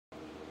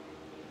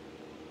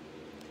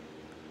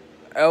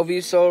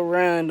LV so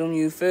random,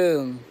 you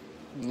feel me?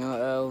 You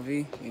know,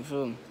 LV, you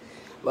feel me?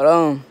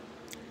 But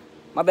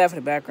my bad for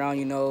the background.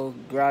 You know,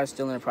 garage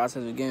still in the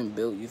process of getting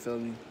built. You feel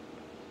me?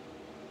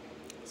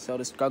 So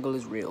the struggle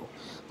is real.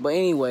 But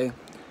anyway,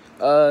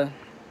 I'm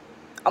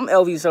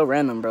LV so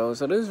random, bro.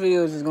 So this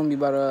video is just gonna be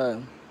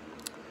about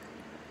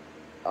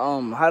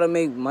how to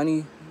make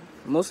money.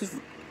 Mostly,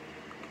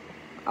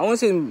 I want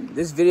to say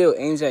this video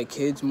aims at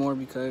kids more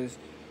because,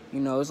 you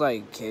know, it's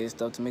like kids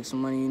stuff to make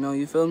some money. You know,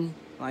 you feel me?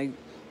 Like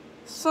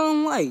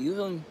something light. You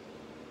feel me?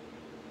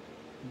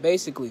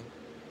 Basically,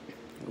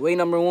 way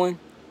number one.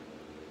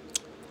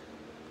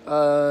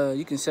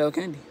 You can sell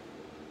candy.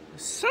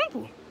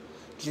 Simple.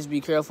 Just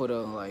be careful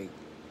though.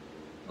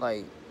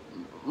 Like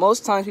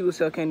most times people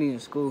sell candy in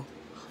school.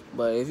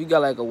 But if you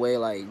got like a way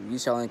like you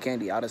selling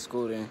candy out of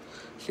school, then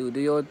shoot, do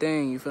your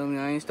thing. You feel me?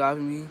 I ain't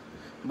stopping me.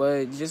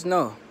 But just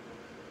know,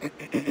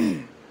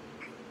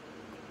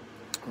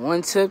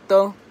 one tip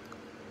though,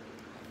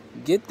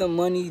 get the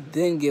money,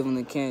 then give them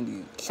the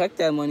candy. Check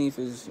that money if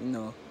it's, you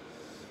know,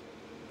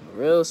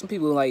 real. Some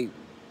people like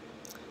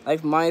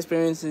from my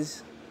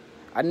experiences,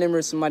 I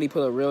remember somebody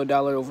put a real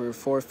dollar over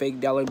 4 fake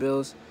dollar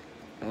bills,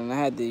 and I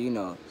had to, you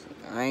know,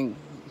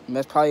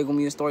 that's probably gonna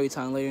be a story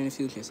time later in the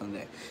future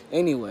someday.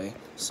 Anyway,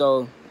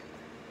 so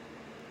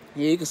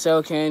yeah, you can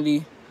sell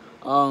candy.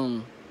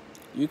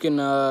 You can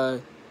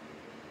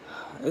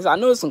I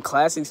know it's some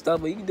classic stuff,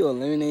 but you can do a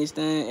lemonade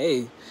stand.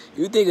 Hey,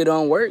 you think it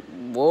don't work?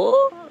 Boy,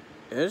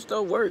 it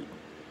still work.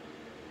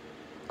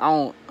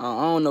 I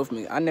don't know for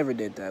me. I never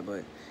did that,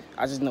 but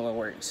I just know it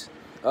works.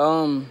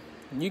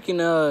 You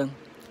can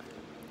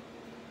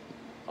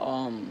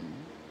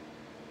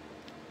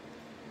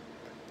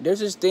there's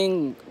this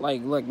thing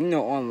like you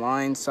know,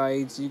 online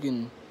sites you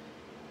can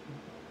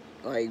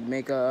like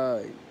make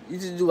you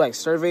just do like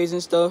surveys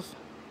and stuff,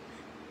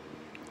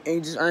 and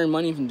you just earn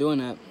money from doing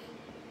that.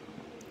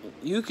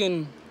 You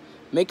can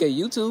make a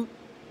YouTube,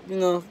 you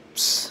know,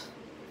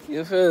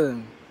 you feel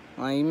me?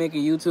 Like you make a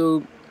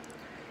YouTube,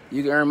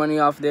 you can earn money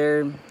off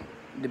there,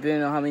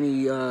 depending on how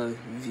many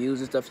views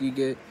and stuff you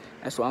get.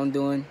 That's what I'm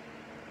doing.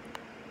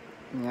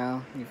 You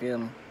know, you feel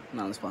me?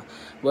 Not on the spot,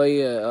 but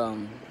yeah,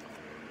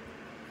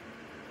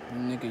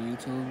 make a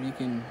YouTube. You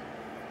can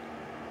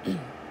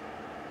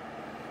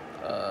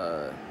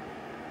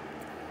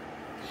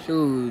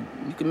shoot,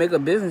 you can make a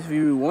business if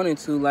you wanted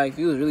to. Like if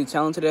you was really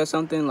talented at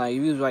something, like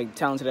if you was like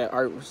talented at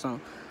art or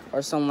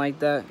something like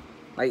that.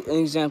 Like an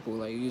example,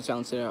 like you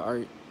talented at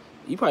art,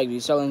 you probably be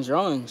selling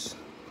drawings.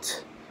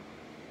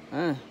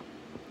 I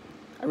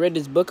read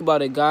this book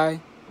about a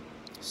guy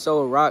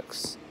sold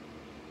rocks.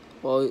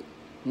 Well,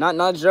 not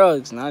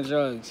drugs.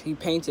 He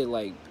painted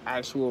like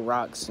actual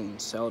rocks and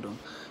sold them.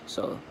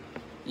 So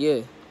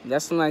yeah,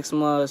 that's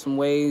some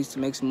ways to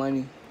make some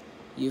money.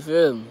 You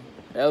feel me?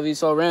 LV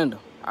so random.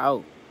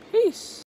 Out. Peace.